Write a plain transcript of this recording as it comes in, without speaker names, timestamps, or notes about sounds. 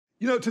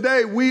You know,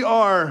 today we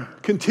are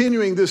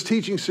continuing this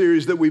teaching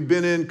series that we've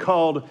been in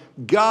called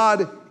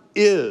God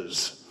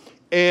Is.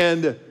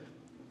 And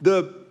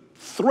the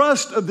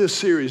thrust of this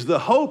series, the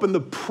hope and the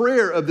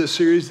prayer of this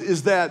series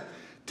is that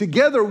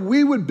together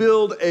we would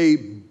build a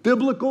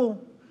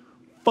biblical,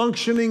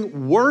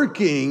 functioning,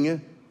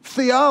 working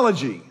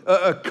theology,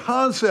 a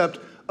concept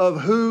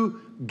of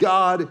who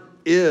God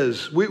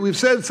is. We've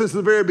said since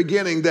the very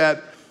beginning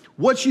that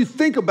what you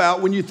think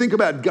about when you think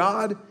about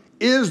God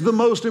is the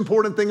most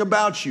important thing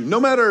about you, no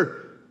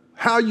matter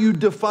how you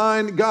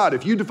define God.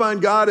 If you define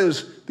God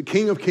as the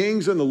King of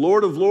Kings and the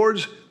Lord of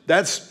Lords,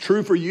 that's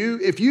true for you.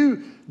 If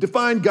you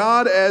define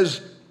God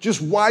as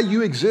just why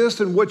you exist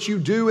and what you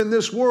do in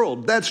this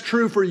world, that's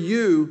true for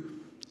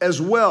you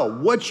as well.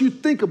 What you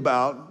think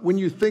about when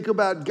you think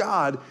about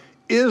God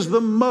is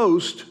the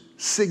most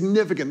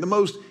significant, the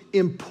most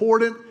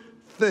important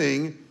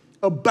thing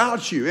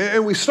about you.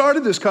 And we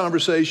started this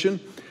conversation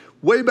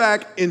way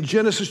back in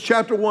Genesis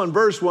chapter 1,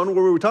 verse 1,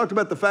 where we talked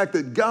about the fact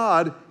that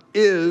God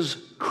is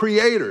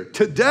creator.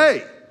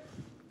 Today,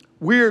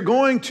 we are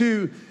going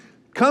to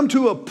come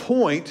to a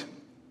point,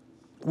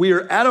 we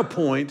are at a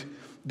point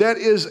that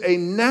is a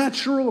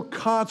natural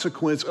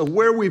consequence of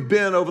where we've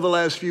been over the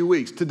last few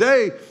weeks.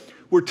 Today,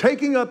 we're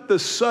taking up the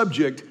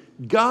subject,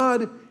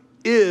 God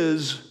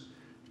is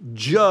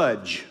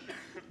judge.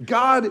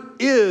 God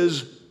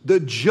is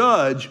the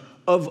judge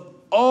of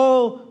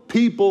all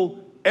people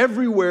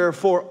everywhere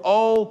for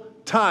all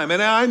time.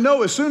 And I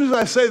know as soon as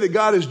I say that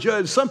God is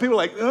judge, some people are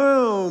like,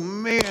 oh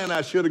man,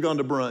 I should have gone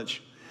to brunch.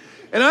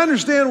 And I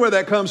understand where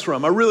that comes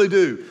from. I really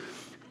do.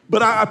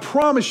 But I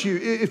promise you,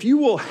 if you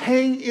will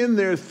hang in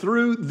there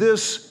through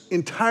this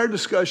entire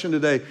discussion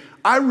today,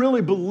 I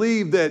really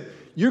believe that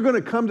you're going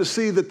to come to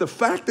see that the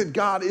fact that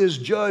God is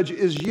judge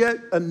is yet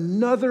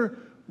another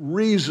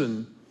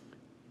reason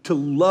to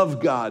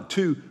love God,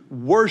 to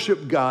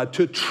worship God,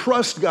 to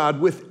trust God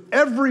with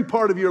every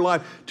part of your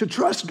life, to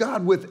trust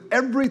God with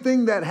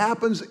everything that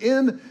happens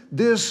in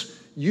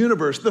this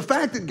universe. The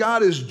fact that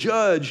God is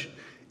judge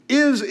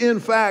is, in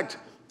fact,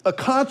 a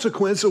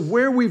consequence of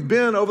where we've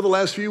been over the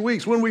last few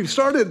weeks. When we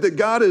started that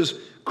God is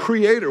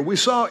creator, we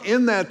saw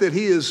in that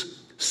he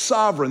is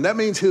sovereign. That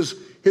means his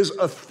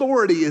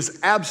authority is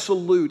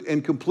absolute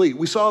and complete.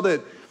 We saw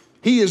that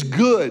he is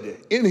good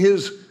in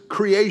his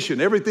creation.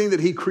 Everything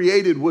that he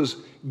created was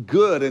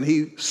good, and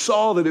he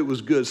saw that it was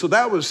good. So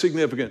that was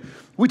significant.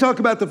 We talked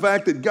about the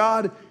fact that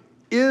God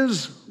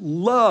is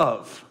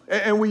love,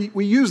 and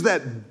we use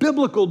that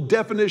biblical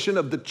definition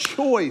of the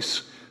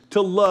choice to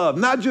love,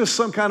 not just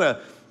some kind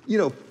of,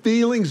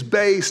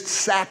 feelings-based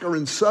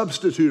saccharine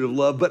substitute of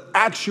love, but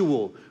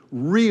actual,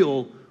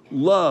 real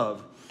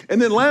love. And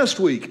then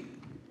last week,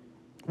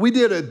 we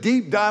did a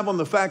deep dive on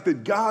the fact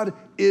that God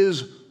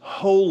is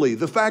holy,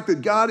 the fact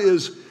that God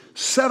is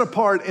set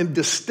apart and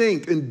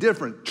distinct and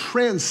different,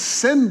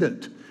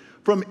 transcendent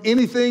from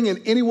anything and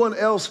anyone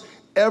else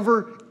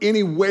ever,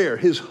 anywhere.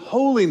 His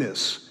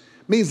holiness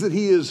means that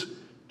he is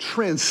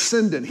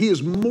transcendent. He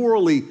is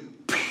morally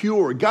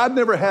pure. God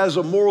never has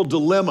a moral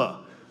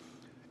dilemma.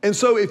 And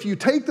so if you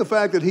take the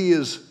fact that he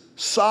is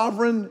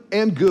sovereign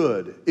and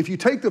good, if you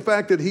take the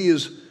fact that he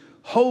is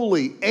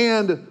holy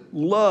and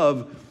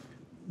love,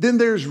 then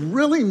there's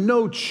really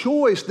no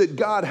choice that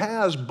God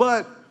has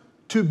but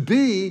to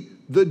be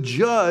the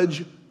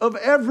judge of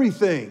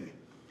everything.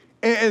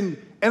 And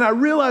I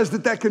realize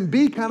that can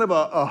be kind of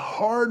a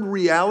hard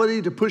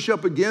reality to push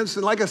up against.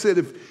 And like I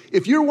said,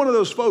 if you're one of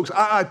those folks,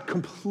 I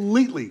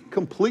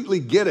completely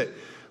get it.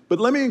 But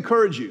let me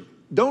encourage you,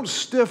 don't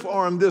stiff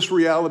arm this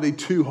reality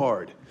too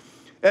hard.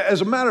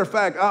 As a matter of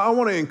fact, I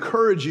want to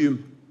encourage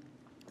you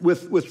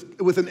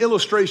with an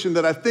illustration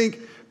that I think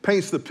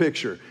paints the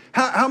picture.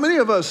 How many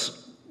of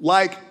us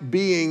like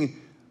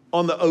being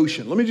on the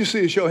ocean? Let me just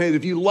see a show of hands.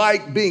 If you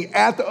like being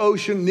at the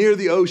ocean, near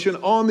the ocean,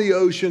 on the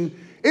ocean,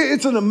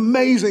 it's an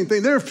amazing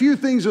thing. There are few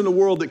things in the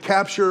world that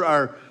capture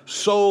our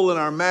soul and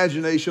our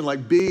imagination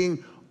like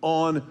being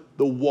on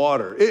the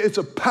water. It's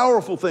a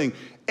powerful thing.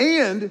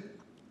 And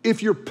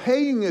if you're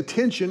paying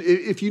attention,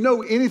 if you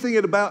know anything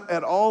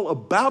at all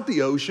about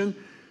the ocean,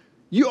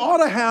 you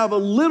ought to have a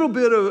little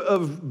bit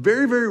of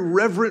very, very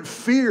reverent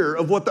fear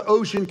of what the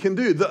ocean can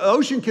do. The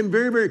ocean can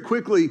very, very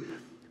quickly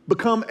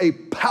become a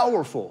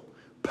powerful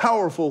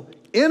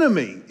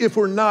enemy if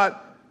we're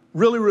not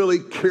really, really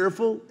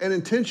careful and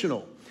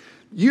intentional.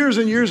 Years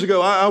and years ago,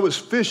 I was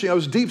fishing. I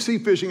was deep sea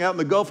fishing out in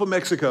the Gulf of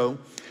Mexico,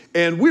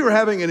 and we were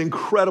having an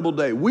incredible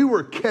day. We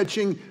were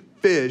catching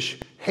fish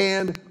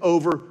hand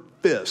over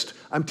fist.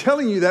 I'm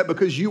telling you that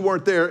because you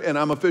weren't there and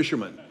I'm a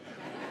fisherman.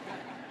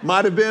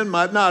 Might have been,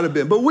 might not have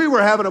been, but we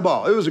were having a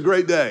ball. It was a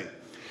great day.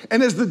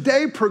 And as the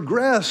day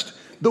progressed,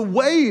 the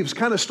waves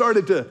kind of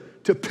started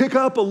to pick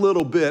up a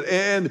little bit,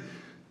 and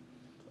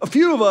a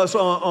few of us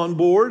on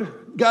board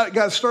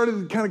got started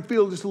to kind of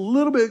feel just a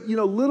little bit,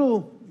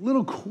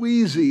 little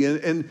queasy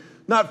and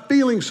not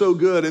feeling so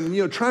good,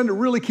 and trying to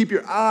really keep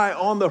your eye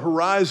on the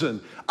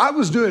horizon. I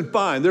was doing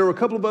fine. There were a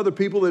couple of other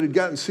people that had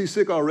gotten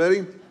seasick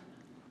already.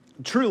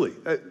 Truly,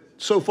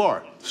 so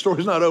far, the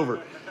story's not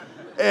over.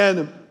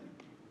 And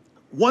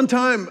One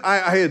time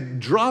I had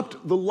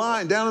dropped the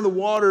line down in the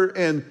water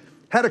and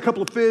had a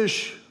couple of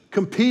fish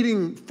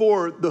competing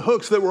for the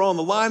hooks that were on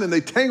the line, and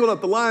they tangled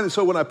up the line. And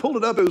so when I pulled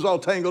it up, it was all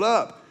tangled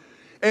up.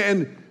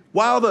 And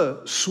while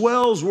the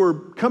swells were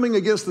coming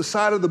against the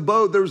side of the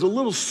boat, there was a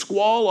little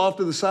squall off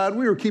to the side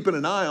we were keeping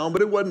an eye on,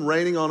 but it wasn't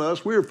raining on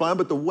us. We were fine,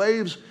 but the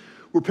waves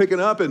were picking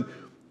up. And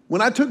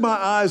when I took my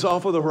eyes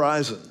off of the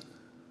horizon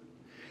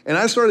and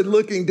I started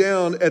looking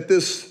down at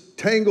this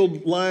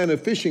tangled line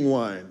of fishing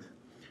line,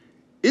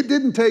 it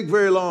didn't take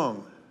very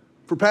long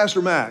for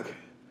Pastor Mac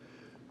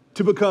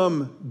to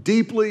become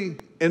deeply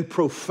and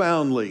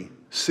profoundly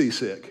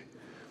seasick.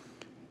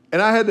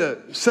 And I had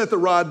to set the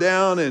rod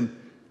down and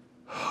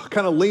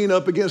kind of lean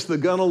up against the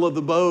gunwale of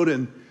the boat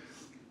and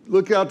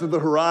look out to the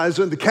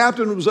horizon. The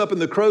captain was up in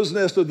the crow's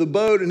nest of the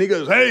boat, and he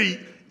goes, "Hey,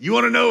 you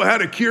want to know how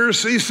to cure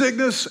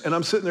seasickness?" And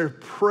I'm sitting there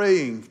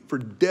praying for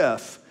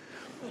death.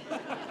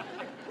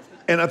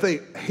 And I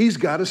think, he's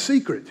got a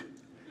secret.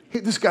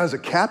 This guy's a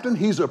captain.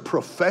 He's a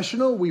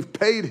professional. We've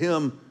paid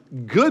him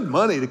good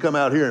money to come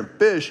out here and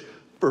fish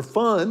for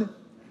fun.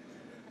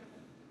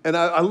 And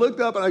I looked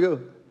up and I go,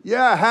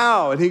 "Yeah,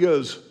 how?" And he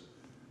goes,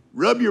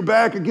 "Rub your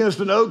back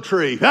against an oak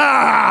tree."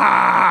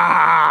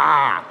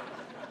 Ah!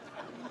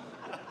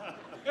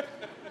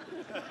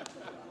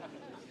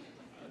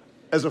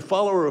 As a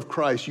follower of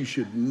Christ, you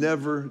should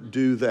never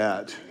do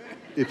that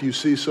if you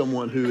see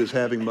someone who is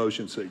having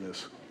motion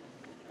sickness.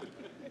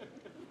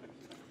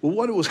 Well,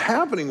 what was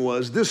happening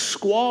was this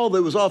squall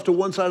that was off to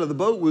one side of the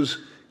boat was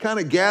kind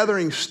of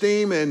gathering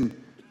steam and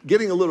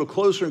getting a little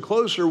closer and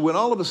closer, when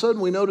all of a sudden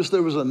we noticed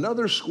there was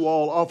another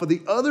squall off of the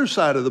other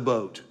side of the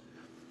boat.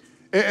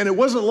 And it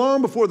wasn't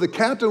long before the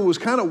captain was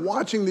kind of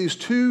watching these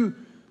two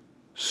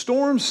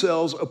storm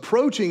cells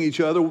approaching each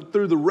other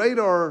through the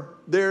radar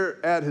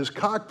there at his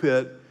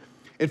cockpit.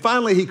 And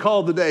finally he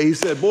called the day. He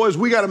said, "Boys,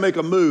 we got to make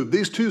a move.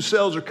 These two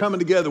cells are coming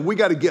together. We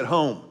got to get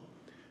home."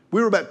 We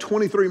were about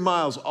 23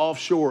 miles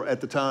offshore at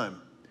the time.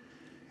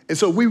 And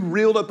so we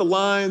reeled up the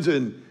lines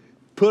and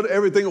put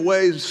everything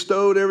away,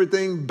 stowed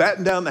everything,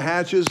 battened down the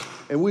hatches,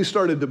 and we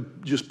started to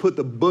just put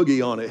the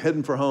boogie on it,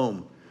 heading for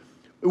home.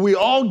 We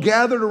all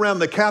gathered around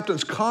the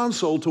captain's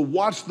console to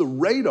watch the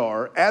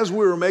radar as we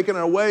were making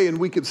our way, and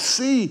we could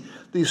see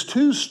these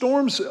two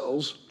storm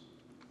cells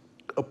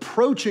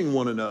approaching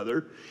one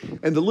another,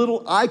 and the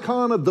little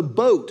icon of the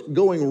boat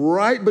going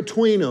right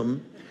between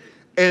them,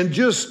 and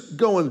just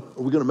going,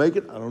 "Are we going to make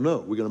it? I don't know.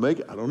 Are we going to make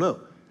it? I don't know."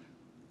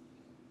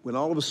 When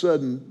all of a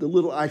sudden, the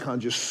little icon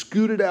just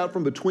scooted out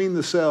from between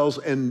the cells,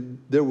 and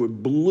there were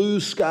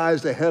blue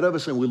skies ahead of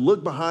us, and we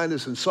looked behind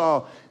us and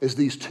saw as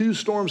these two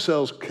storm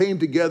cells came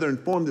together and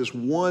formed this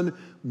one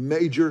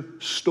major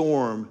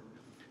storm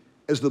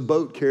as the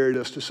boat carried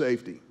us to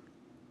safety.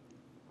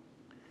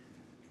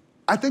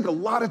 I think a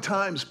lot of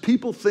times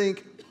people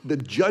think the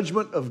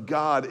judgment of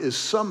God is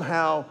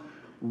somehow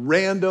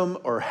random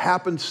or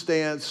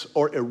happenstance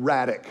or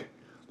erratic,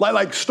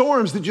 like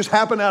storms that just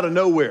happen out of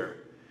nowhere.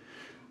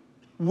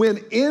 When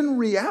in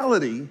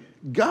reality,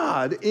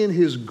 God, in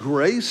his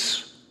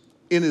grace,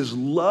 in his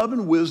love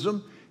and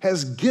wisdom,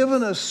 has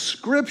given us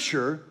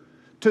scripture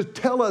to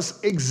tell us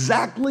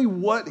exactly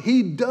what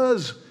he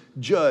does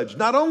judge.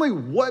 Not only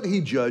what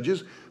he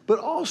judges, but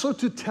also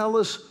to tell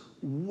us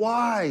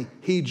why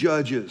he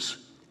judges.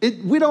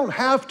 We don't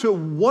have to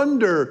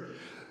wonder,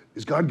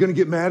 is God going to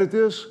get mad at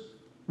this?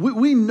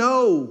 We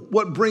know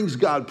what brings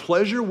God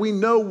pleasure. We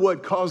know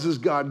what causes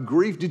God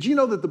grief. Did you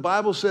know that the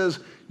Bible says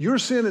your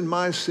sin and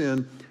my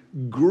sin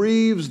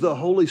grieves the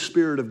Holy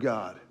Spirit of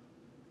God?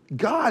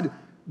 God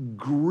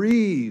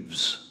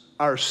grieves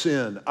our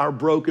sin, our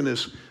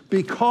brokenness,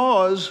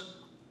 because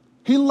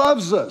he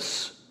loves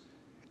us.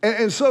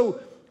 And so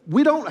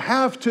we don't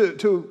have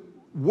to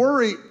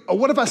worry, "Oh,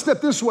 what if I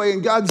step this way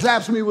and God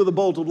zaps me with a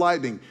bolt of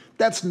lightning?"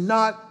 That's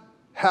not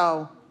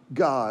how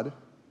God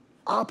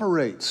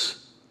operates.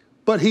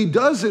 But he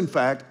does, in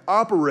fact,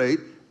 operate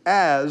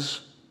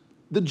as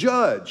the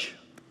judge.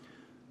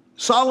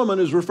 Solomon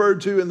is referred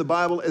to in the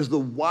Bible as the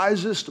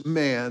wisest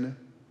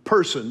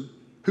person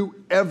who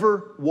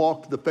ever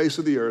walked the face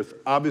of the earth,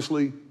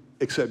 obviously,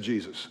 except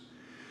Jesus.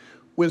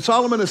 When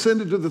Solomon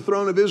ascended to the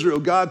throne of Israel,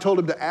 God told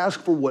him to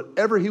ask for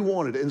whatever he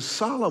wanted. And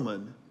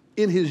Solomon,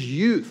 in his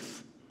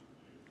youth,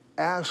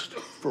 asked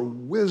for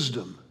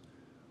wisdom.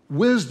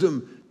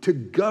 Wisdom to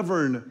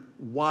govern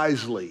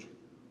wisely.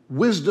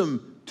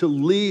 Wisdom to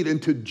lead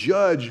and to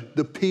judge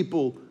the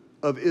people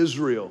of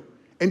Israel.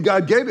 And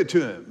God gave it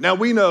to him. Now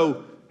we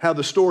know how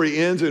the story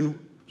ends, and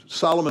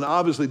Solomon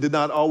obviously did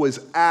not always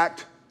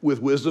act with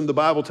wisdom. The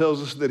Bible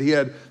tells us that he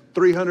had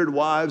 300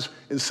 wives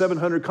and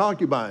 700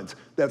 concubines.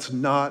 That's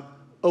not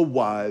a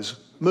wise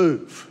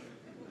move.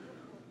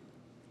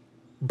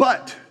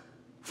 But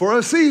for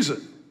a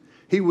season,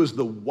 he was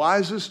the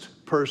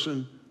wisest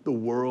person the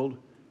world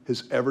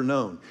has ever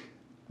known.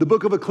 The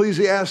book of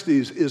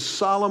Ecclesiastes is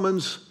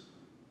Solomon's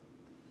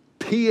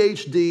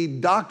PhD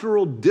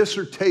doctoral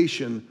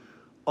dissertation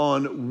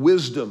on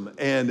wisdom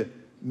and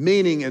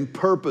meaning and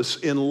purpose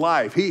in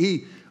life.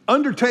 He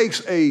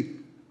undertakes a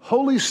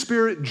Holy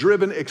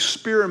Spirit-driven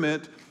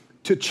experiment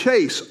to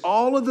chase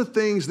all of the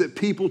things that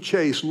people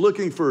chase,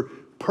 looking for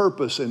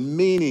purpose and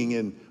meaning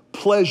and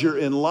pleasure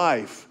in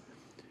life.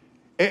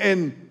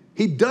 And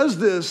he does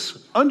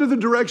this under the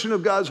direction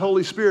of God's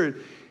Holy Spirit.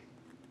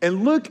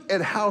 And look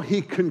at how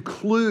he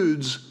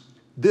concludes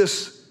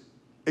this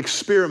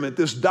experiment,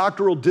 this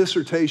doctoral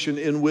dissertation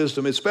in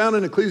wisdom. It's found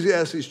in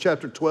Ecclesiastes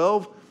chapter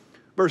 12,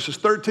 verses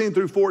 13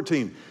 through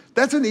 14.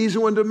 That's an easy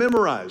one to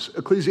memorize.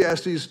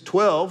 Ecclesiastes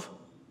 12,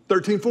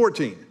 13,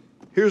 14.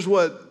 Here's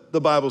what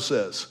the Bible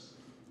says.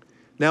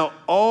 Now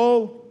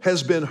all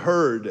has been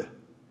heard.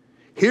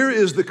 Here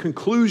is the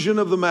conclusion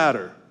of the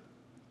matter.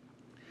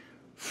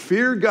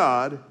 Fear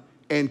God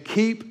and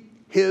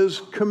keep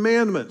his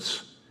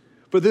commandments,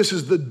 for this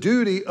is the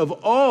duty of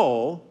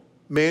all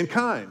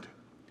mankind.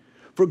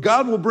 For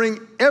God will bring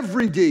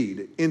every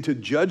deed into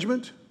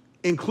judgment,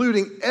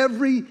 including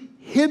every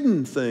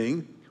hidden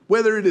thing,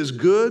 whether it is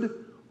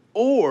good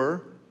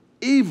or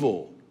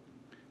evil.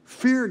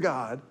 Fear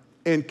God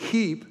and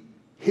keep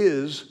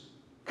his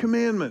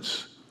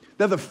commandments.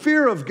 Now, the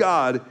fear of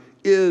God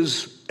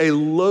is a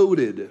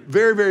loaded,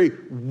 very, very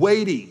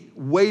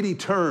weighty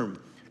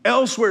term.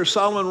 Elsewhere,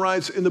 Solomon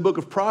writes in the book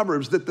of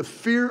Proverbs that the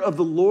fear of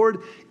the Lord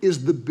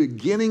is the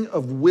beginning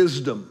of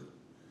wisdom.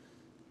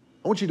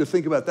 I want you to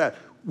think about that.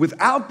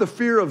 Without the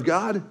fear of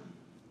God,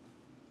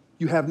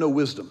 you have no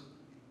wisdom.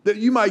 That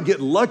you might get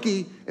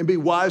lucky and be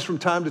wise from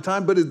time to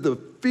time, but the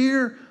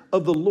fear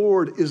of the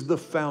Lord is the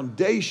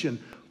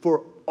foundation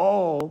for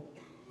all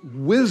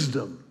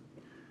wisdom.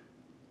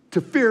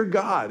 To fear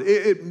God,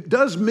 it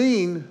does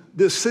mean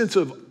this sense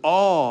of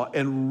awe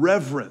and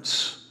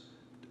reverence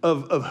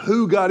of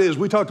who God is.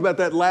 We talked about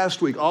that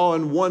last week, awe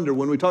and wonder,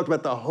 when we talked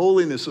about the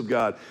holiness of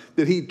God,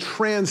 that he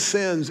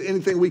transcends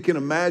anything we can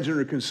imagine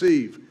or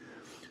conceive.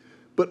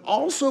 But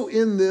also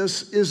in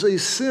this is a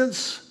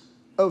sense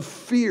of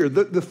fear.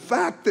 The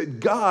fact that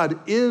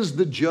God is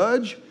the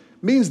judge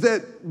means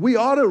that we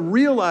ought to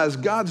realize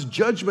God's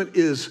judgment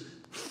is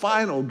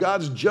final.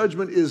 God's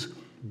judgment is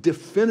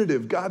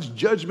definitive. God's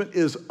judgment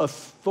is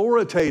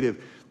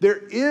authoritative. There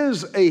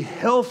is a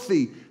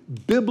healthy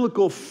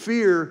biblical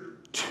fear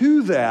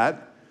to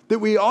that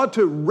we ought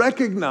to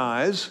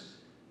recognize,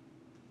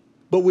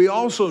 but we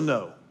also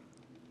know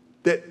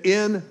that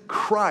in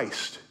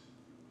Christ,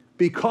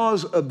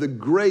 because of the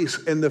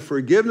grace and the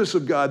forgiveness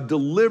of God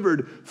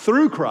delivered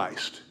through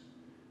Christ,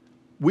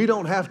 we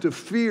don't have to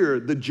fear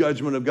the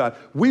judgment of God.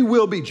 We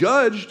will be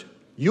judged.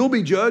 You'll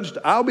be judged.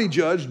 I'll be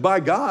judged by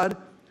God.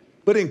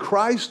 But in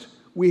Christ,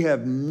 we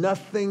have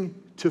nothing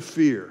to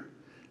fear,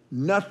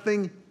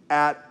 nothing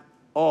at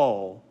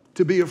all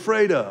to be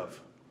afraid of.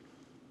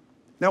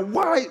 Now,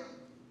 why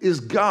is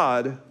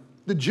God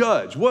the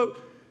judge? Well,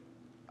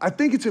 I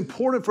think it's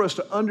important for us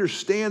to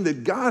understand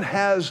that God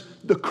has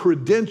the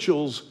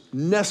credentials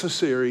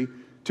necessary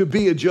to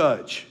be a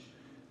judge,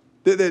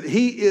 that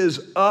he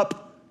is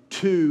up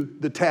to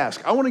the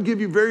task. I want to give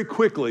you very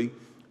quickly,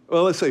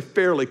 well, let's say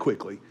fairly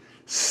quickly,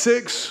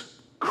 6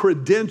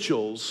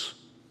 credentials,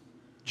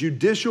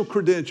 judicial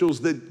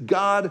credentials that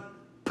God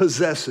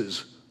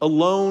possesses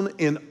alone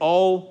in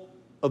all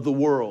of the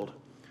world.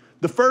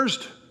 The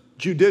first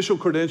judicial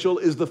credential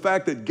is the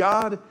fact that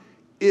God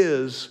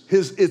is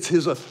it's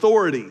his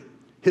authority,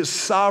 his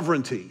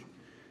sovereignty.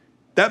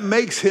 That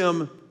makes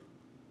him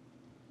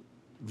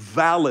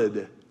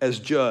valid as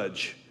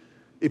judge.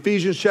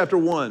 Ephesians chapter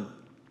 1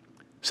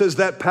 says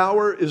that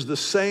power is the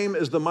same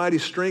as the mighty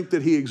strength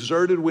that he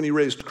exerted when he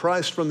raised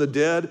Christ from the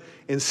dead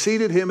and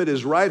seated him at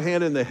his right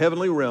hand in the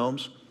heavenly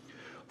realms,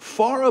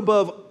 far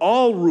above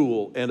all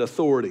rule and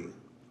authority,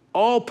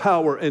 all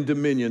power and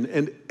dominion,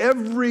 and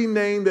every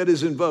name that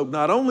is invoked,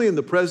 not only in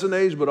the present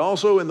age, but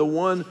also in the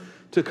one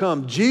to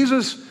come.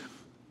 Jesus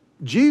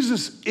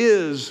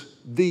is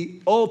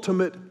the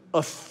ultimate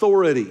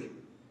authority.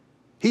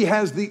 He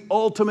has the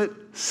ultimate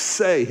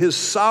say. His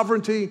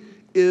sovereignty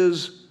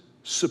is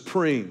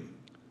supreme.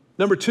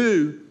 Number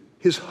 2,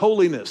 his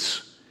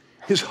holiness.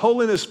 His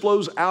holiness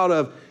flows out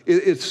of,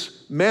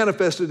 it's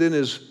manifested in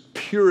his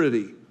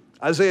purity.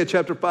 Isaiah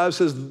chapter 5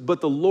 says,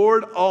 but the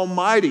Lord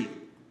Almighty,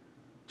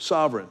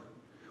 sovereign,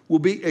 will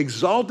be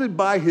exalted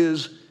by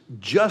his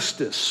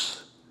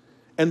justice,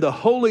 and the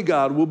holy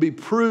God will be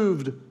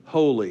proved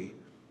holy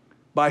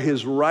by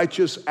his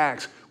righteous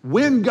acts.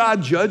 When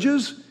God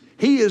judges,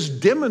 he is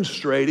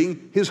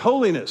demonstrating his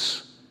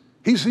holiness.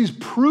 He's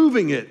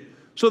proving it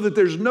so that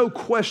there's no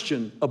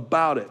question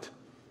about it.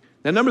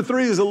 Now, number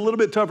 3 is a little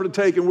bit tougher to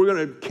take, and we're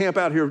going to camp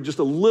out here just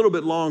a little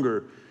bit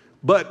longer,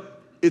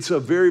 but it's a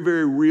very,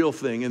 very real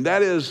thing, and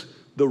that is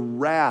the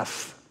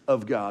wrath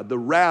of God, the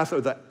wrath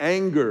or the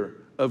anger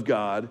of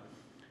God,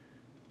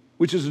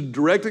 which is a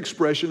direct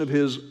expression of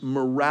his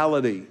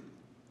morality.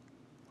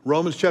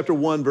 Romans chapter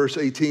 1, verse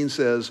 18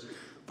 says,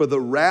 for the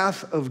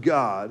wrath of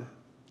God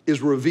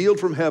is revealed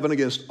from heaven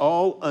against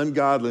all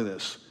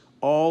ungodliness,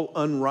 all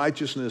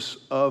unrighteousness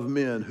of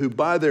men, who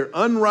by their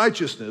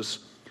unrighteousness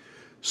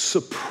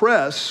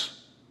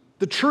suppress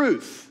the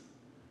truth.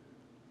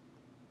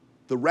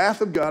 The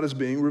wrath of God is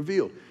being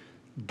revealed.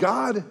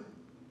 God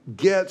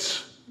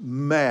gets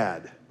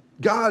mad.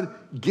 God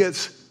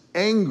gets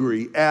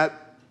angry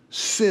at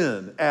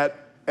sin,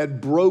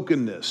 at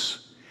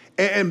brokenness.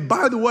 And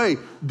by the way,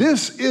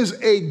 this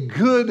is a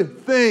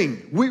good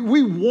thing.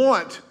 We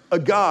want a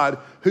God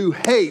who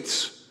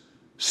hates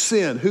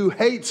sin, who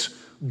hates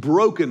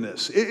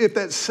brokenness. If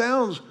that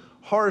sounds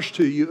harsh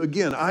to you,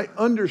 again, I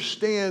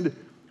understand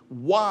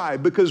why.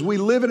 Because we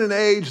live in an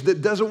age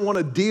that doesn't want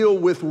to deal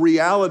with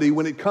reality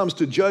when it comes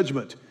to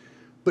judgment.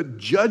 But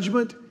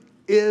judgment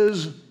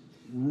is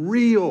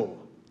real.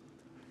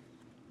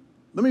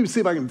 Let me see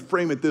if I can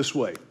frame it this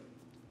way.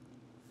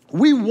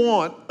 We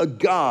want a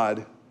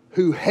God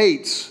who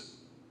hates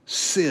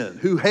sin,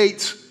 who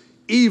hates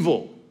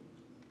evil.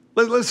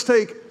 Let's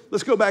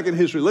go back in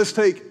history. Let's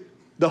take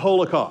the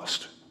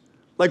Holocaust.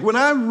 Like when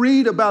I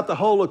read about the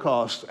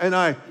Holocaust and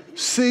I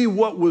see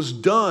what was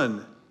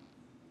done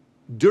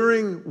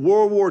during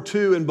World War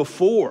II and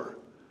before,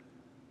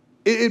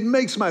 it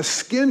makes my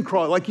skin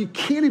crawl. Like you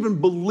can't even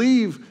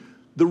believe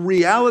the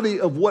reality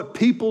of what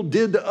people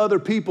did to other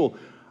people.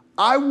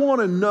 I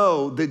want to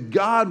know that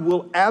God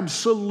will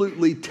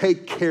absolutely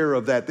take care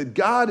of that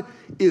God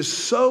is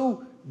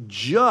so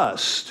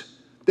just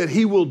that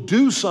he will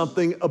do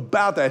something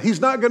about that. He's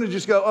not going to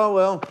just go, oh,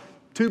 well,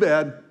 too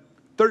bad.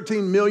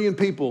 13 million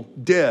people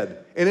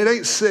dead. And it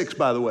ain't 6,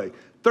 by the way.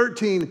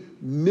 13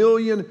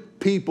 million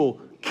people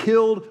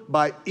killed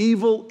by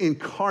evil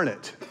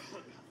incarnate.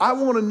 I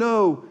want to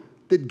know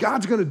that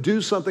God's going to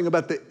do something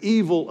about the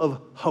evil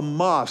of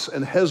Hamas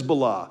and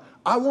Hezbollah.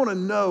 I want to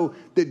know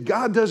that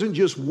God doesn't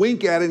just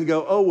wink at it and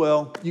go, oh,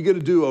 well, you get a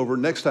do-over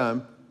next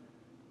time.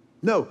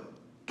 No,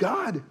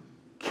 God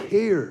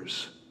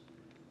cares.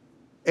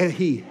 And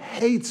he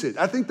hates it.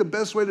 I think the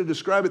best way to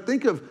describe it,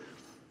 think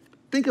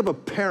of a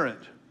parent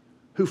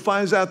who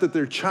finds out that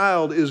their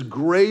child is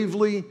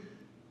gravely,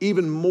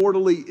 even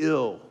mortally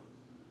ill.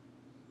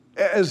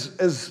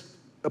 As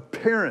a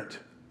parent,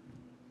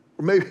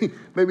 or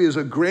maybe as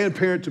a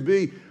grandparent to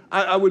be,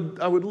 I would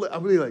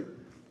be like,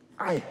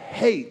 I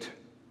hate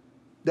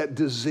that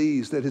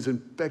disease that has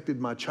infected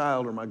my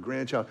child or my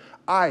grandchild.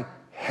 I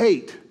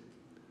hate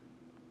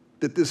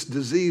that this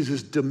disease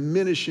is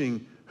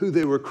diminishing who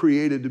they were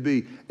created to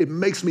be. It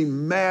makes me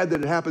mad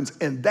that it happens,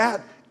 and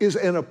that is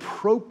an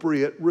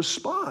appropriate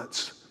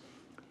response.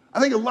 I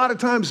think a lot of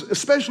times,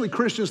 especially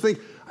Christians, think,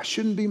 I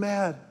shouldn't be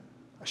mad.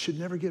 I should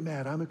never get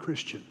mad. I'm a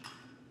Christian.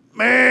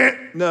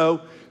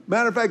 No.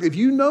 Matter of fact, if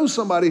you know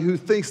somebody who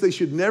thinks they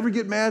should never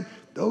get mad,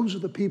 those are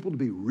the people to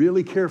be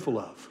really careful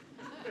of.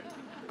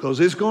 Because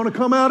it's going to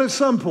come out at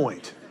some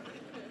point.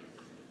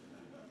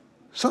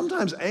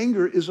 Sometimes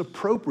anger is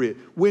appropriate.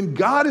 When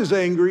God is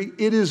angry,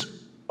 it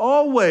is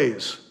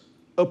always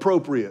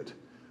appropriate.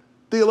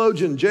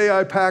 Theologian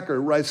J.I. Packer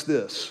writes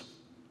this.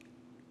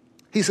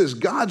 He says,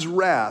 God's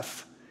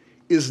wrath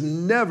is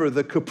never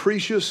the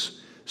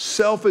capricious,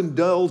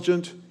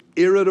 self-indulgent,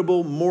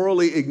 irritable,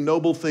 morally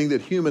ignoble thing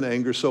that human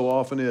anger so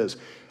often is.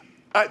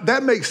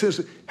 That makes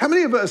sense. How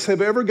many of us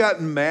have ever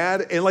gotten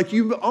mad and like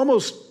you've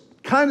almost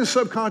kind of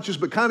subconscious,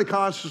 but kind of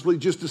consciously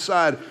just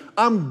decide,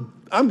 I'm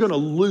going to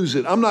lose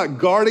it. I'm not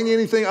guarding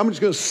anything. I'm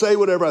just going to say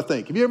whatever I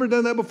think. Have you ever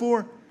done that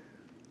before?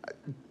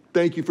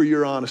 Thank you for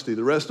your honesty.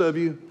 The rest of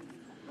you?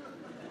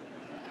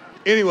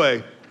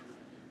 Anyway,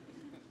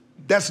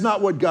 that's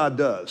not what God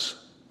does.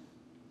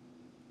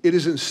 It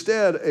is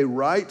instead a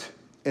right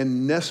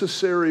and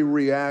necessary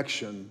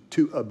reaction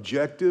to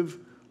objective,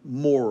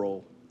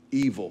 moral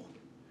evil.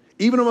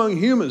 Even among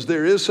humans,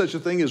 there is such a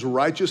thing as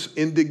righteous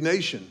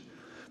indignation,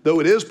 though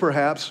it is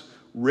perhaps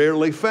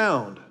rarely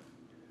found.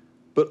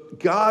 But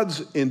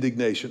God's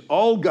indignation,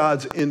 all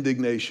God's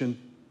indignation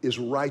is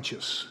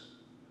righteous.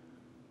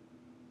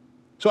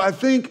 So I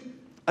think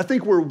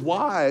we're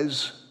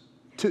wise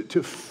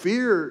to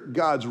fear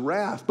God's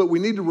wrath, but we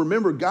need to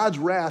remember God's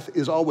wrath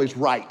is always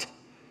right.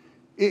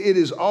 It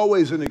is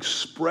always an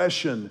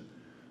expression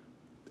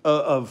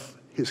of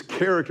his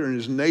character and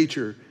his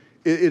nature.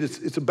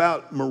 It's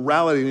about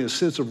morality and a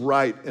sense of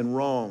right and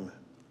wrong.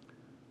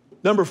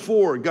 Number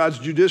 4, God's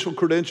judicial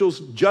credentials,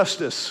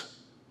 justice.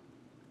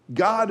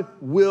 God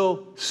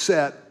will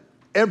set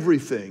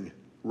everything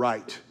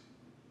right.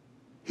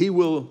 He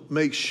will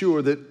make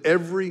sure that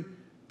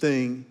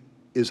everything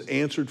is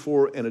answered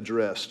for and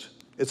addressed.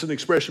 It's an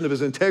expression of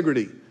his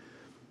integrity.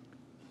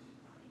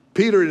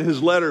 Peter, in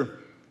his letter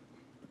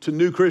to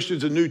new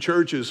Christians and new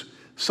churches,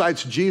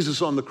 cites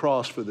Jesus on the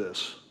cross for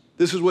this.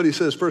 This is what he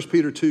says, 1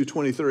 Peter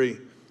 2:23.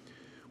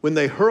 When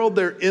they hurled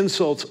their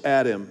insults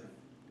at him,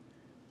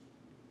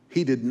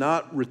 he did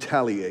not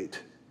retaliate.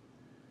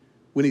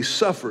 When he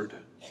suffered,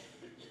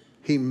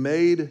 he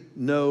made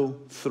no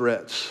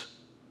threats.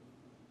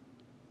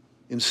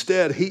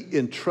 Instead, he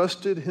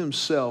entrusted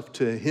himself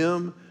to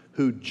him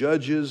who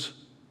judges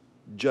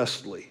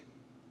justly.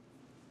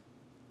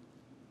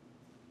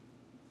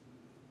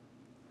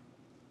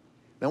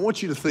 Now, I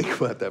want you to think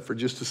about that for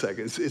just a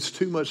second. It's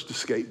too much to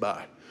skate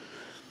by.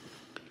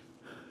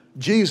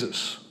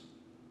 Jesus,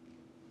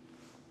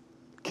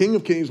 King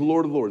of Kings,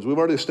 Lord of Lords. We've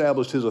already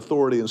established his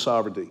authority and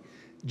sovereignty.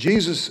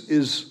 Jesus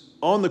is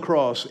on the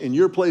cross in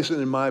your place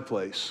and in my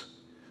place,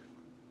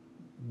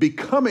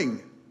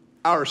 becoming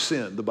our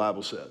sin, the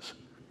Bible says.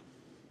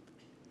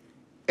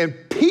 And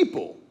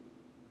people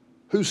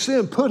whose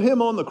sin put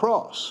him on the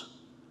cross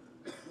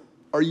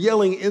are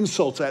yelling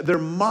insults at, they're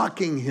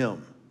mocking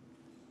him.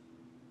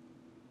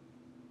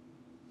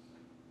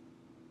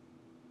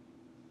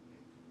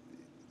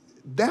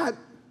 That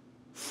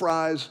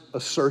fries a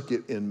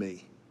circuit in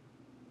me.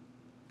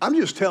 I'm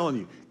just telling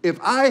you, if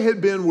I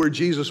had been where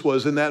Jesus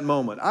was in that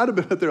moment, I'd have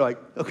been up there like,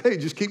 okay,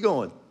 just keep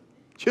going.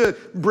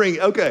 Bring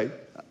it. Okay.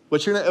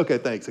 What's your name? Okay,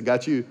 thanks. I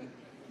got you.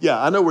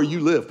 Yeah, I know where you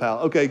live, pal.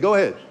 Okay, go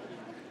ahead.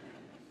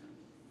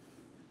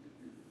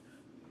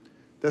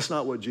 That's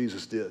not what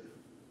Jesus did.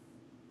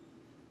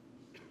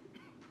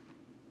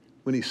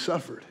 When he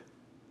suffered,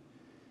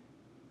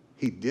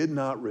 he did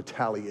not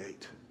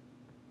retaliate.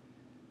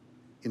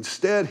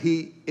 Instead,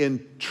 he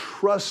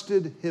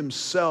entrusted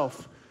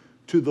himself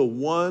to the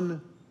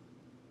one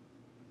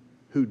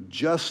who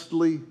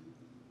justly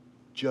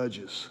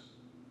judges.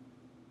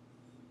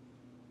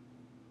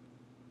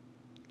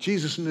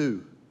 Jesus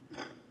knew,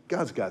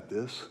 God's got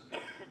this.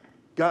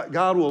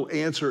 God will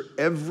answer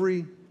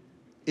every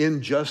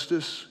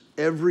injustice,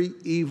 every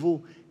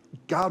evil.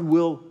 God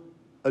will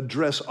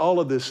address all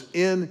of this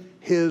in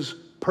his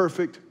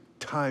perfect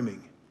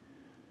timing.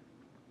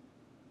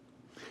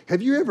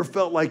 Have you ever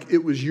felt like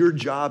it was your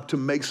job to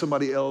make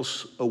somebody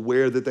else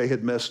aware that they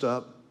had messed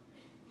up?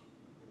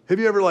 Have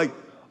you ever like,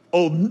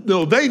 oh,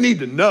 no, they need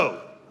to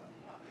know.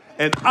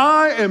 And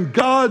I am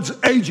God's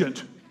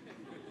agent.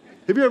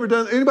 Have you ever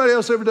done, anybody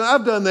else ever done?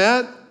 I've done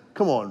that.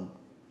 Come on,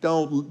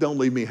 don't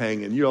leave me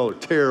hanging. You all are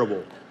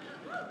terrible.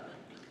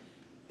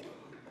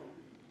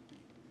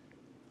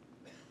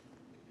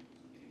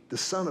 The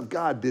Son of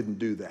God didn't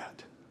do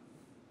that.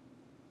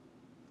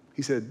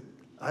 He said,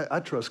 I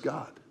trust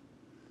God.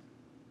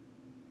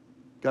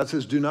 God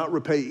says, do not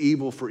repay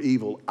evil for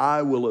evil.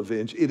 I will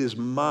avenge. It is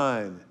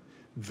mine.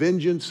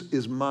 Vengeance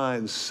is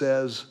mine,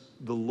 says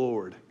the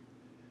Lord.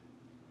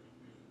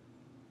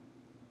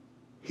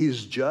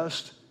 He's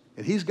just,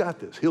 and he's got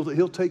this.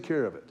 He'll take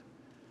care of it.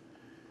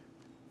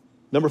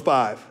 Number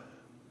 5,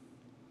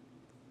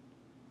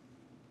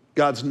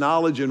 God's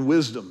knowledge and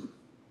wisdom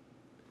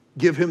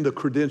give him the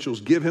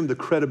credentials, give him the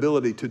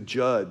credibility to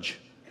judge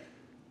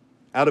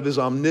out of his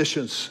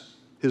omniscience,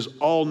 his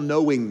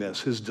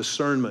all-knowingness, his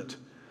discernment.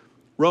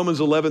 Romans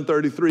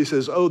 11:33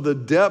 says, oh, the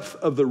depth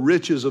of the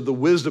riches of the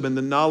wisdom and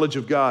the knowledge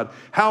of God.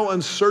 How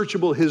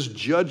unsearchable his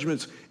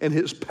judgments and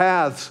his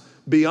paths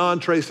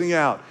beyond tracing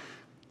out.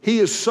 He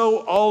is so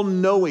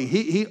all-knowing.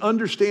 He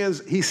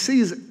understands, he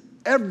sees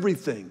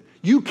everything.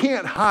 You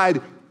can't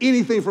hide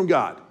anything from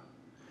God.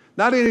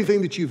 Not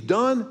anything that you've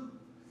done,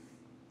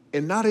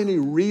 and not any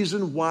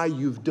reason why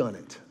you've done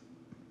it.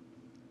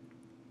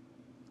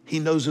 He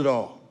knows it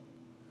all.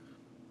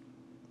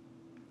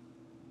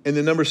 And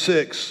then number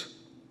 6,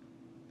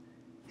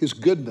 his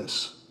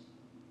goodness.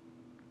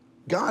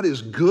 God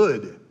is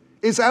good.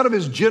 It's out of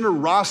his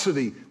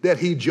generosity that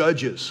he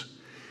judges.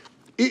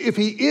 If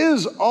he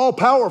is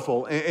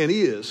all-powerful, and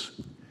he is,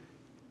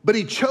 but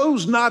he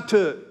chose not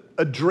to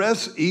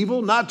address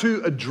evil, not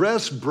to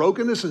address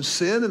brokenness and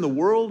sin in the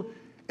world,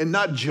 and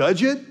not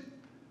judge it,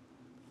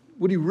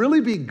 would he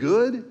really be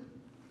good?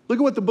 Look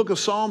at what the book of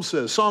Psalms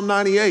says, Psalm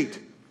 98.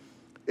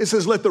 It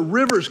says, let the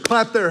rivers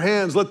clap their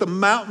hands, let the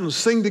mountains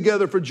sing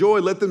together for joy,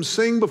 let them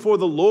sing before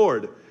the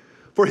Lord,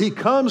 for he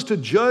comes to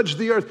judge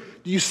the earth.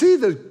 Do you see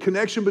the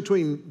connection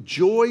between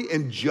joy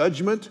and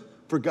judgment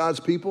for God's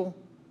people?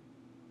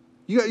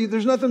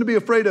 There's nothing to be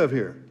afraid of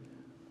here.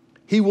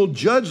 He will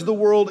judge the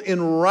world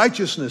in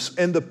righteousness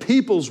and the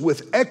peoples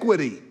with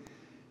equity.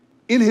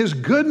 In his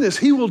goodness,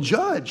 he will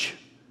judge.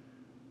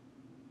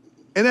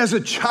 And as a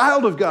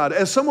child of God,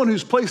 as someone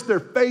who's placed their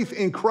faith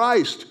in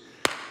Christ,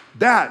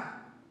 that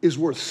is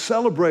worth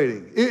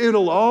celebrating.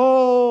 It'll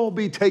all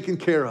be taken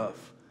care of.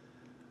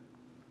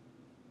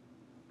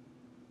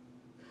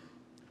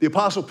 The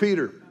Apostle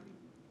Peter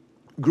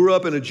grew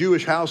up in a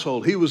Jewish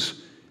household. He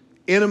was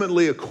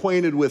intimately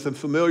acquainted with and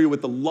familiar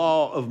with the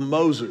law of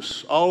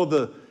Moses, all of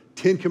the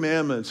 10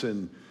 Commandments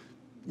and,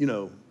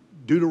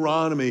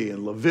 Deuteronomy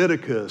and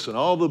Leviticus and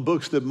all the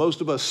books that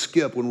most of us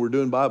skip when we're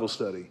doing Bible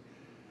study.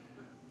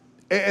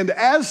 And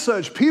as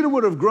such, Peter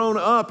would have grown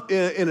up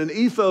in an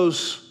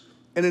ethos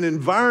and an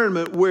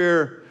environment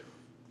where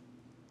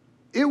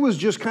it was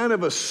just kind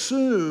of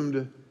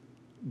assumed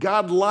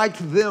God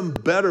liked them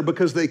better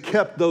because they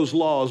kept those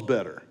laws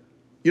better.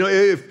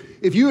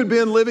 If you had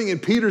been living in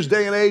Peter's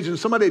day and age and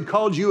somebody had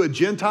called you a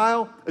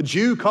Gentile, a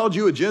Jew called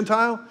you a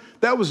Gentile,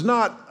 that was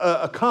not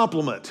a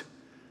compliment.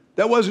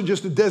 That wasn't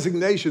just a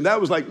designation.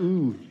 That was like,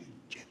 ooh,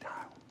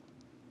 Gentile.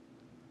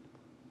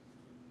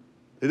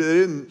 They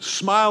didn't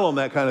smile on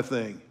that kind of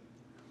thing.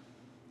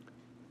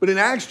 But in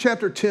Acts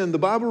chapter 10, the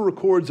Bible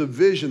records a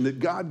vision that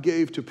God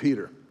gave to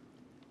Peter.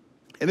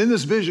 And in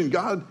this vision,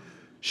 God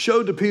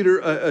showed to Peter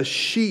a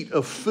sheet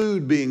of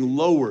food being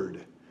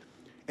lowered.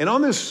 And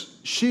on this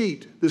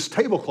sheet, this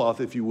tablecloth,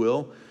 if you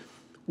will,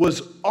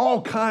 was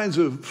all kinds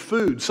of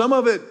food. Some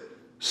of it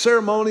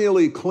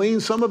ceremonially clean,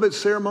 some of it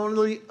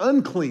ceremonially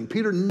unclean.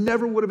 Peter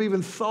never would have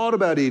even thought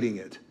about eating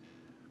it.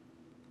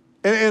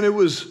 And it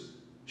was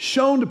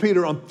shown to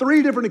Peter on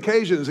 3 different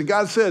occasions. And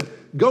God said,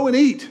 go and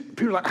eat.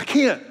 Peter was like, I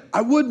can't,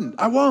 I wouldn't,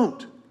 I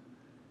won't.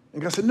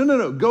 And God said,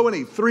 no, go and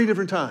eat 3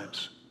 different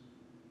times.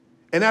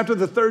 And after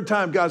the 3rd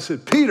time, God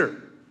said,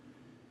 Peter,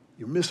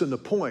 you're missing the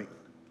point.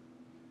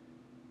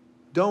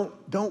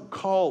 Don't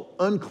call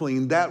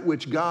unclean that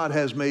which God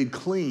has made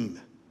clean.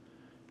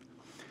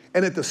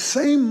 And at the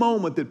same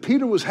moment that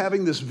Peter was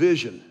having this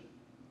vision,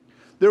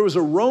 there was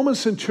a Roman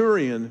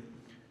centurion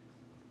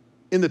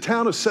in the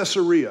town of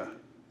Caesarea.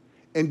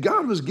 And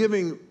God was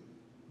giving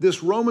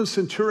this Roman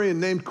centurion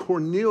named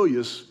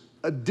Cornelius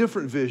a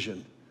different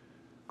vision.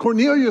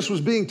 Cornelius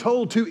was being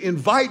told to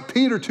invite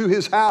Peter to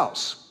his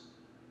house.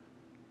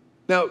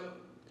 Now,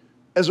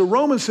 as a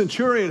Roman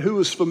centurion who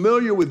was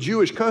familiar with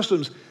Jewish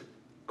customs,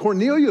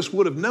 Cornelius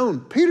would have known,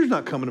 Peter's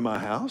not coming to my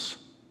house.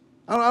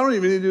 I don't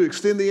even need to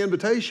extend the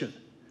invitation.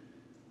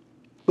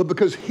 But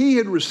because he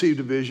had received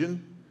a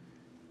vision,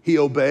 he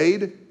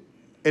obeyed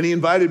and he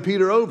invited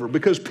Peter over.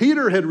 Because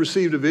Peter had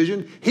received a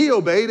vision, he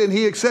obeyed and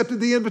he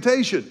accepted the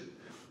invitation.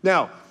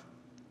 Now,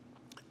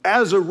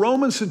 as a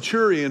Roman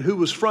centurion who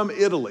was from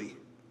Italy,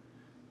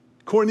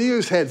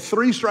 Cornelius had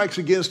 3 strikes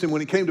against him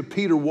when it came to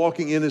Peter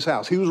walking in his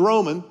house. He was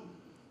Roman,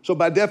 so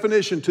by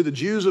definition, to the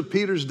Jews of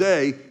Peter's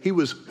day, he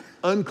was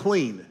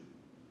unclean.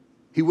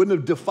 He wouldn't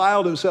have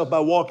defiled himself by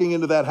walking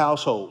into that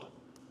household.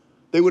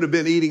 They would have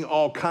been eating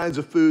all kinds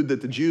of food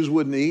that the Jews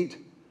wouldn't eat.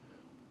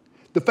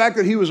 The fact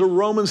that he was a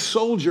Roman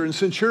soldier and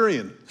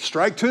centurion,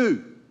 strike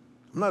 2.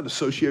 I'm not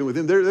associated with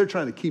him. They're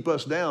trying to keep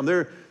us down.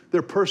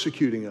 They're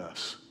persecuting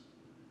us.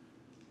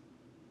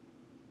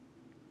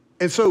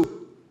 And so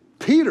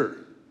Peter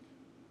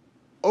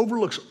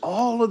overlooks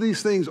all of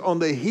these things on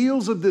the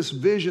heels of this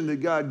vision that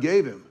God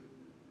gave him.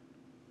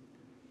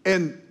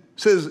 And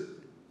says,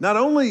 not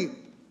only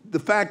the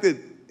fact that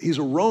he's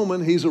a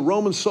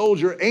Roman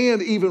soldier,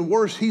 and even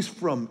worse, he's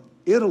from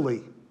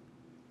Italy.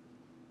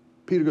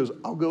 Peter goes,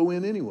 I'll go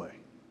in anyway.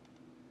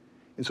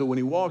 And so when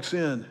he walks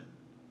in,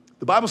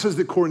 the Bible says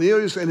that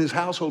Cornelius and his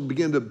household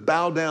begin to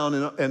bow down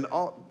and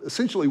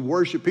essentially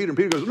worship Peter. And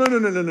Peter goes,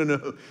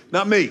 no,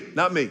 not me.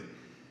 And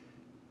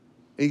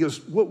he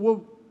goes,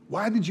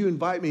 why did you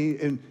invite me?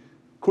 And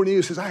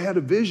Cornelius says, I had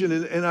a vision,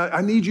 and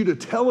I need you to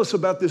tell us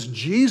about this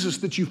Jesus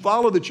that you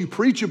follow, that you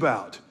preach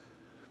about.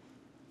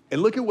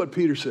 And look at what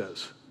Peter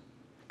says.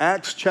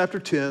 Acts chapter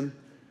 10,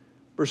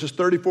 verses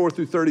 34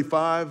 through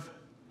 35,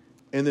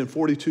 and then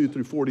 42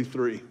 through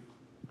 43.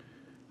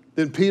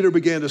 Then Peter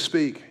began to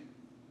speak.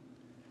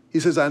 He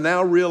says, I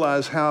now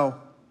realize how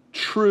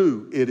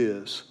true it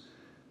is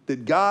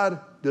that God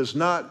does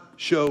not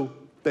show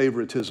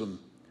favoritism,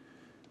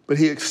 but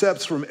he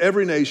accepts from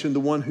every nation the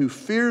one who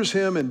fears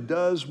him and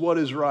does what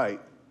is right.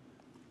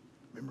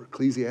 Remember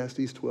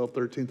Ecclesiastes 12,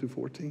 13 through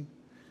 14?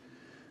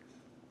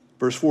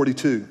 Verse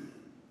 42.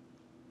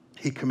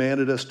 He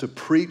commanded us to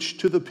preach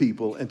to the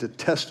people and to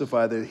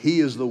testify that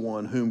he is the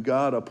one whom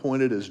God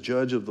appointed as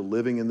judge of the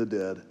living and the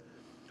dead.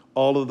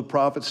 All of the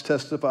prophets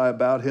testify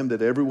about him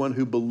that everyone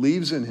who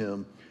believes in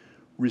him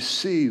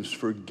receives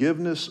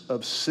forgiveness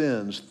of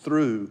sins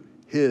through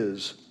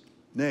his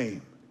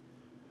name.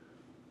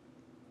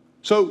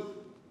 So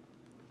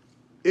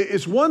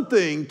it's one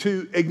thing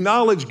to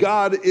acknowledge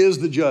God is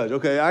the judge.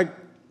 Okay,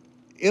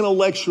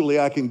 intellectually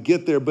I can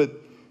get there, but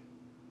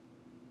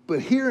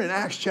here in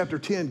Acts chapter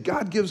 10,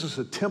 God gives us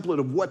a template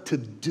of what to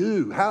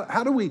do.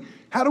 How do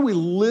we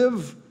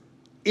live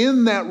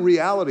in that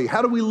reality?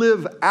 How do we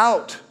live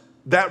out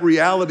that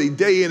reality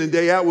day in and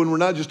day out when we're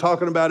not just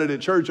talking about it at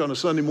church on a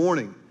Sunday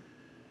morning?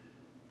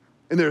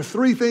 And there are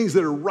 3 things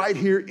that are right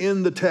here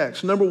in the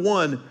text. Number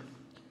 1,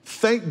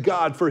 thank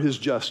God for his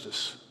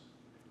justice.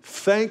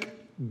 Thank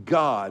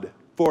God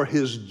for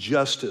his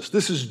justice.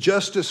 This is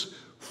justice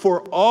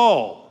for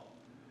all.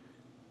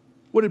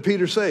 What did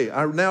Peter say?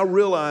 I now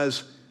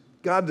realize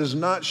God does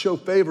not show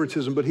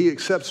favoritism, but he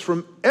accepts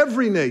from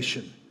every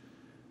nation.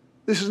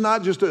 This is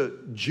not just a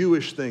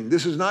Jewish thing.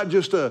 This is not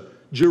just a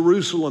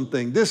Jerusalem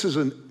thing. This is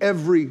an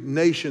every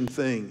nation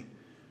thing.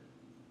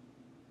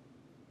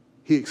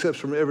 He accepts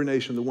from every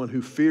nation the one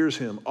who fears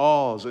him,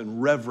 awes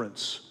and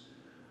reverence.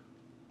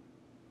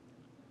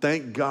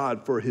 Thank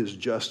God for his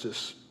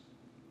justice.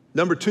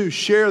 Number 2,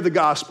 share the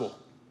gospel.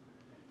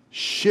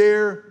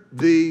 Share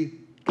the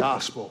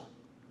gospel.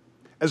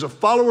 As a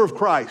follower of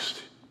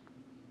Christ,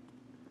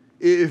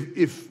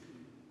 if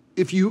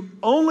you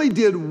only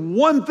did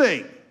one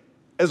thing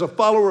as a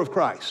follower of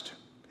Christ,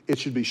 it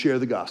should be share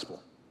the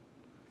gospel.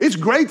 It's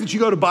great that you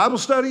go to Bible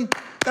study.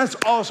 That's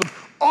awesome.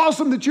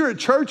 Awesome that you're at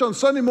church on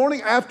Sunday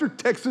morning after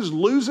Texas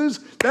loses.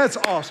 That's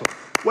awesome.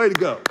 Way to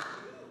go.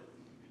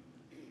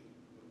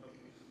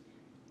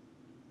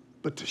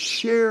 But to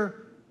share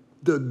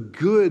the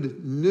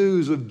good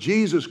news of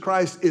Jesus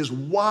Christ is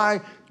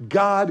why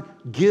God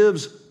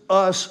gives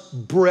us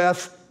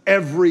breath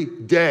every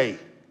day.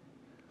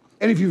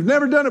 And if you've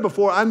never done it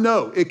before, I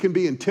know it can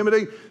be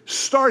intimidating.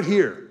 Start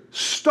here.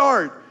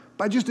 Start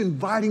by just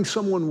inviting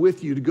someone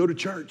with you to go to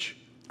church.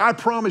 I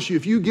promise you,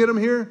 if you get them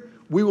here,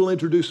 we will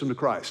introduce them to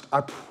Christ.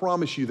 I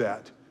promise you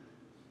that.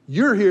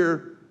 You're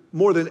here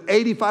more than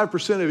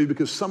 85% of you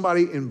because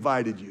somebody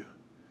invited you.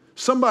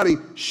 Somebody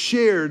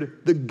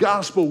shared the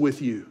gospel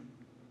with you.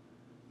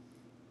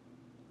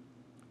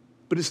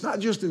 But it's not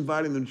just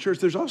inviting them to church.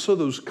 There's also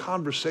those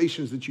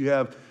conversations that you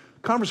have,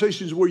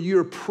 conversations where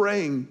you're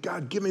praying,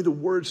 God, give me the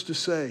words to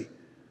say.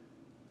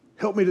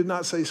 Help me to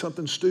not say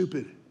something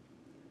stupid.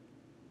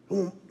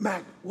 Well,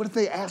 Mac, what if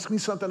they ask me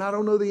something I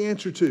don't know the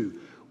answer to?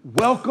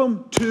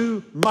 Welcome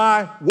to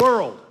my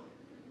world.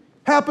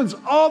 Happens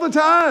all the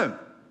time.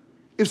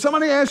 If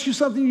somebody asks you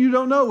something you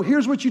don't know,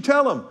 here's what you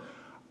tell them.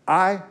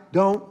 I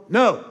don't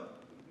know.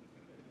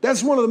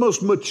 That's one of the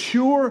most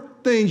mature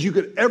things you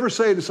could ever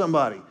say to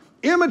somebody.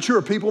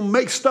 Immature people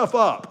make stuff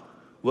up.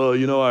 Well,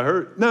 you know, I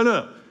heard.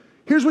 No.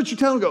 Here's what you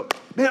tell them. Go,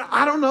 man,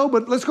 I don't know,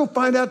 but let's go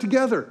find out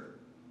together.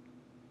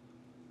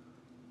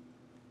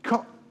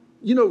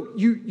 You know,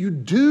 you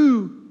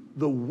do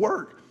the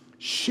work.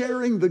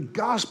 Sharing the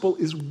gospel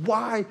is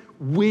why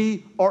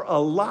we are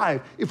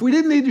alive. If we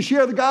didn't need to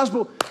share the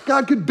gospel,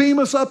 God could beam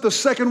us up the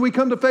second we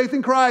come to faith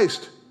in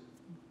Christ.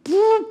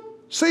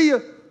 See ya.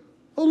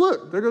 Oh,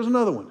 look, there goes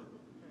another one.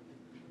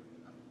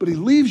 But he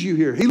leaves you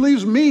here. He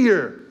leaves me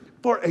here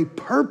for a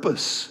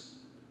purpose.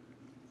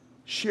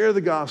 Share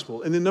the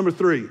gospel. And then number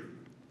 3,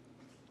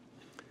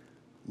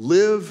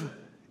 live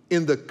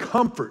in the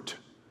comfort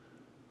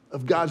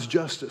of God's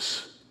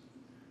justice.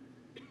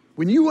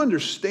 When you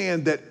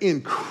understand that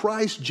in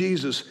Christ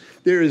Jesus,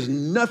 there is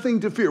nothing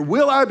to fear.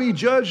 Will I be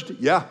judged?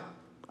 Yeah,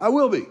 I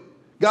will be.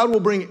 God will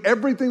bring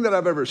everything that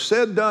I've ever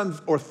said, done,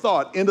 or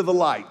thought into the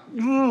light.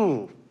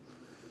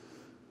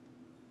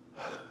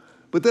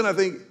 But then I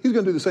think he's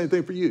going to do the same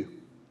thing for you.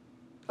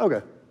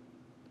 Okay.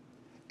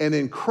 And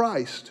in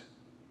Christ,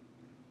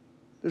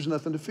 there's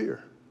nothing to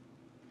fear.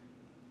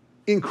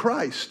 In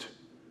Christ,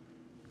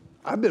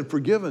 I've been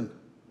forgiven.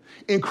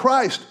 In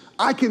Christ,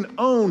 I can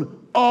own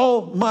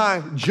all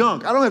my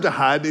junk. I don't have to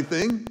hide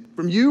anything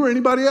from you or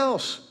anybody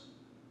else.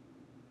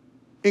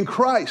 In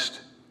Christ,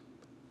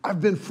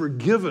 I've been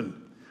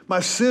forgiven. My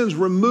sins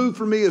removed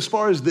from me as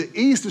far as the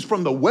east is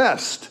from the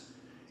west.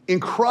 In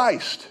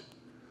Christ.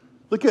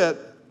 Look at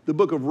the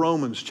book of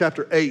Romans,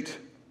 chapter 8.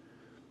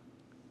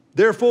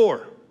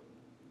 Therefore,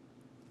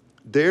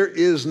 there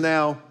is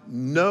now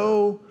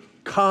no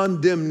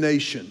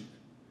condemnation.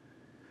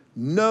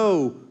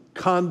 No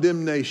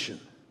condemnation.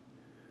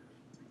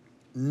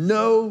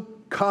 No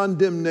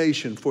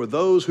condemnation for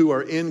those who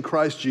are in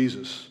Christ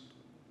Jesus.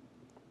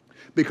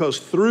 Because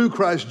through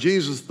Christ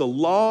Jesus, the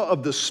law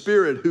of the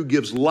Spirit who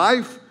gives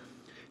life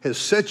has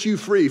set you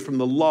free from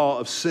the law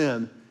of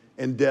sin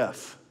and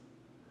death.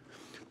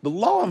 The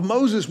law of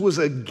Moses was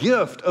a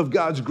gift of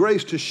God's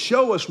grace to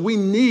show us we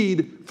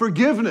need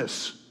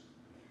forgiveness.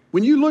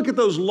 When you look at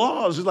those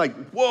laws, it's like,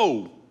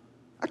 whoa,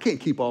 I can't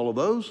keep all of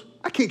those.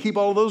 I can't keep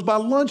all of those by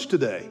lunch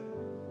today.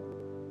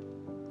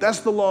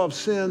 That's the law of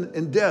sin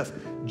and death.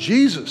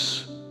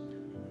 Jesus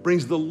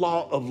brings the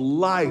law of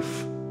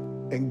life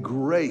and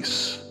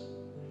grace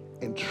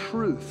and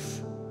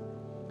truth.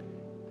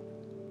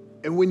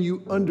 And when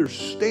you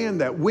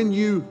understand that, when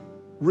you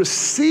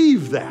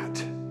receive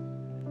that,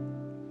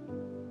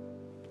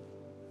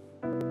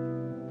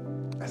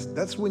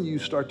 that's when you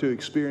start to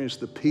experience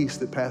the peace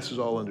that passes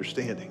all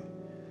understanding.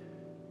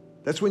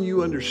 That's when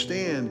you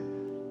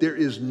understand there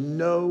is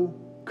no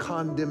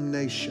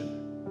condemnation.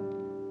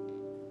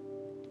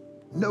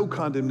 No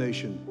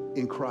condemnation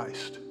in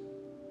Christ.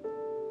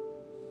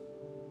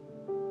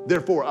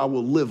 Therefore, I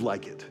will live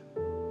like it.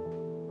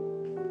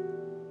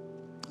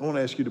 I want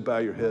to ask you to bow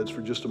your heads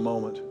for just a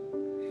moment.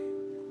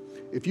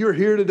 If you're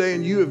here today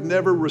and you have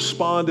never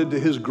responded to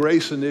His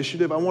grace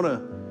initiative, I want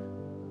to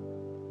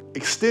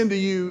extend to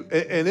you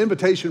an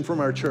invitation from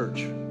our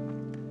church.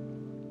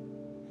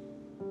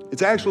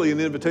 It's actually an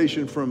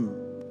invitation from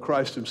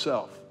Christ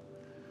Himself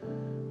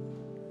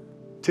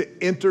to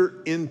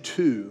enter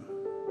into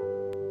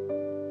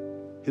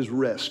His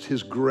rest,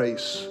 His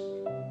grace.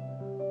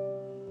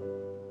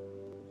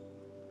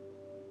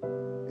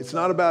 It's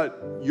not about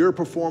your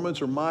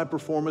performance or my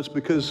performance,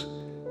 because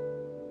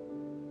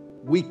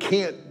we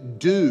can't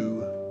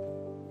do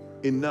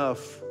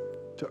enough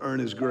to earn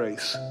His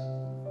grace.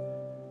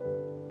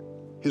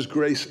 His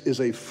grace is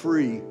a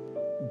free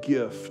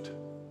gift.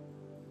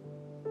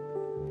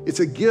 It's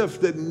a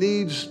gift that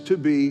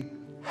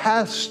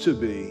has to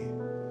be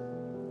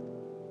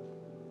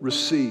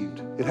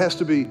received. It has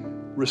to be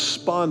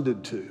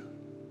responded to.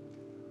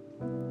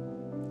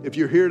 If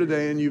you're here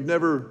today and you've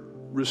never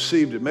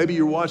received it, maybe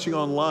you're watching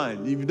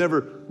online, you've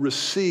never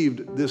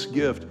received this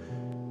gift,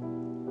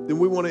 then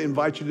we want to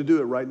invite you to do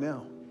it right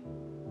now.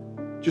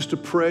 Just to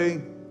pray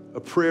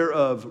a prayer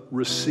of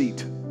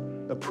receipt,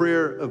 a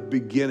prayer of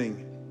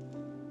beginning,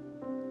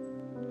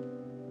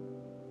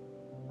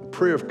 a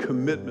prayer of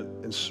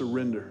commitment and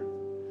surrender.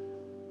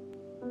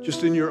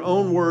 Just in your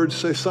own words,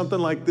 say something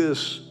like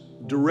this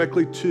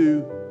directly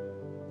to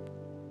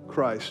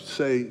Christ.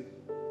 Say,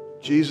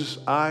 Jesus,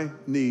 I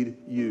need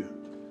you.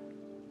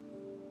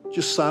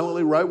 Just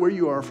silently, right where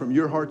you are, from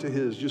your heart to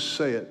His, just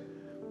say it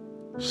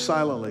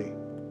silently.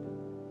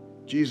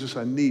 Jesus,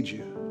 I need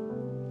you.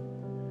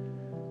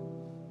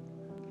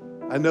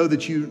 I know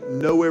that you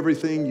know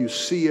everything, you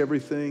see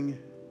everything.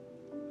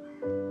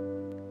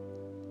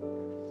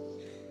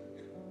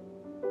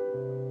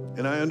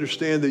 And I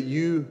understand that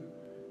you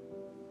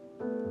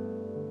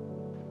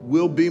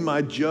will be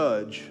my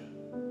judge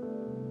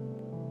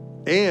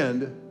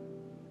and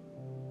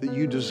that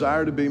you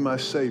desire to be my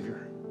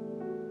Savior,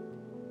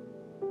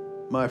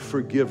 my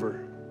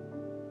forgiver.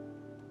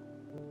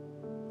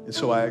 And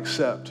so I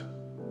accept.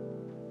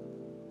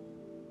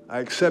 I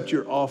accept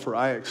your offer.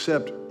 I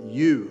accept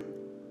you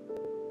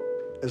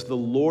as the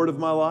Lord of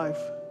my life,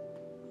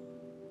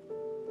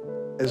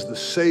 as the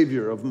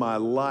Savior of my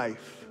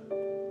life.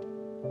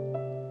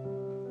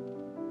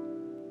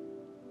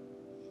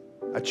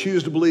 I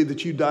choose to believe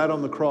that you died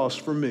on the cross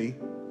for me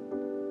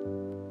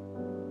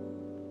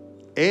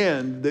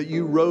and that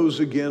you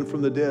rose again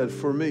from the dead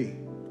for me.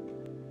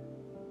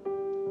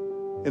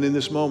 And in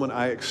this moment,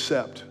 I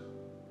accept.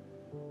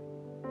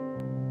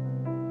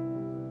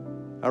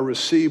 I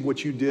receive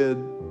what you did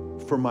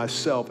for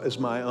myself as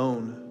my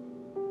own.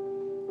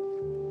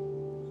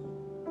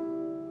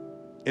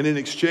 And in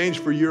exchange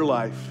for your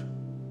life,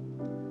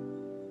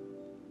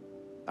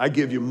 I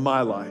give you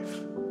my life.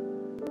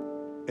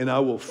 And I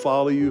will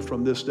follow you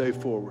from this day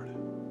forward.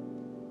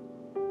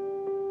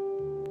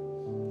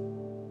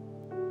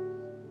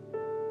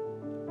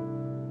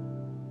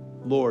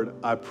 Lord,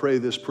 I pray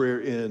this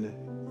prayer in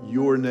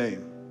your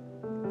name.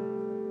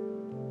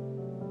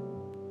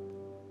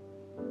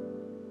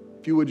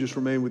 If you would just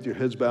remain with your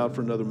heads bowed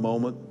for another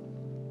moment.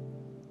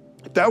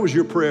 If that was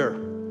your prayer,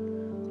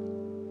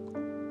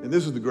 and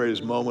this is the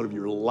greatest moment of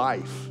your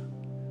life,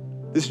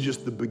 this is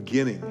just the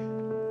beginning.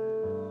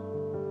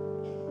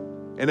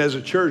 And as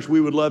a church,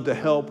 we would love to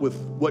help with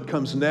what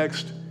comes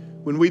next.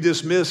 When we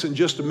dismiss in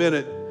just a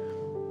minute,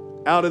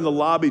 out in the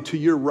lobby to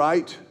your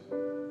right,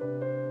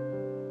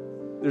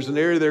 there's an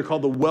area there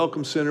called the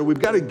Welcome Center. We've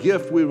got a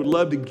gift we would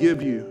love to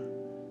give you.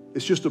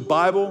 It's just a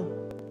Bible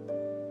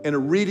and a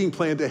reading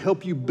plan to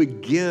help you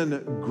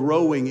begin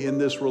growing in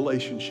this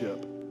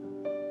relationship.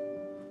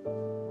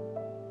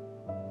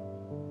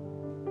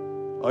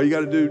 All you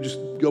got to do, just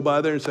go by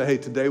there and say, hey,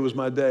 today was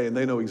my day. And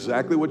they know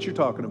exactly what you're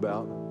talking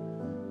about.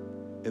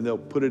 And they'll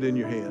put it in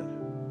your hand.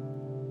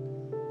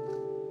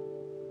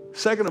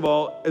 Second of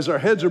all, as our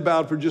heads are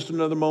bowed for just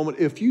another moment,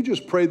 if you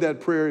just prayed that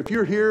prayer, if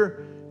you're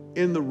here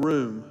in the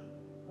room,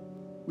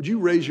 would you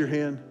raise your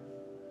hand?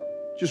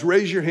 Just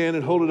raise your hand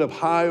and hold it up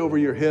high over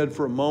your head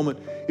for a moment.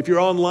 If you're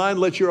online,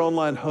 let your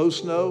online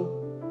host know.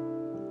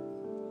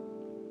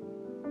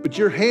 But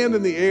your hand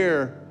in the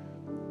air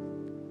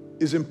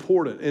is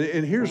important.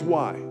 And here's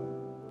why.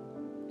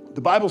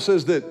 The Bible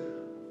says that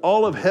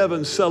all of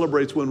heaven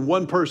celebrates when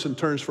one person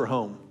turns for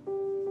home,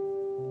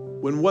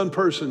 when one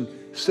person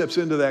steps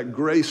into that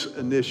grace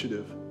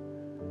initiative.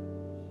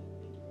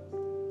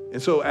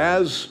 And so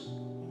as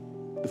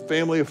the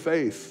family of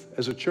faith,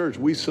 as a church,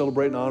 we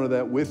celebrate and honor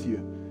that with you.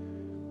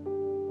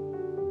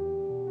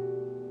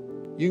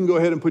 You can go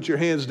ahead and put your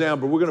hands down,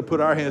 but we're going to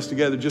put our hands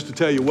together just to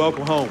tell you,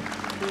 welcome home.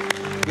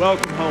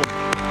 Welcome home.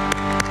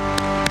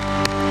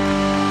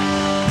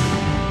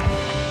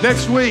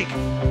 Next week,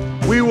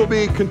 we will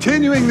be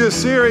continuing this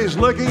series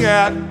looking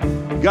at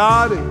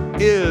God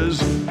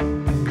is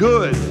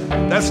good.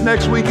 That's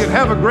next weekend.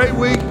 Have a great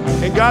week,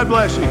 and God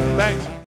bless you. Thanks.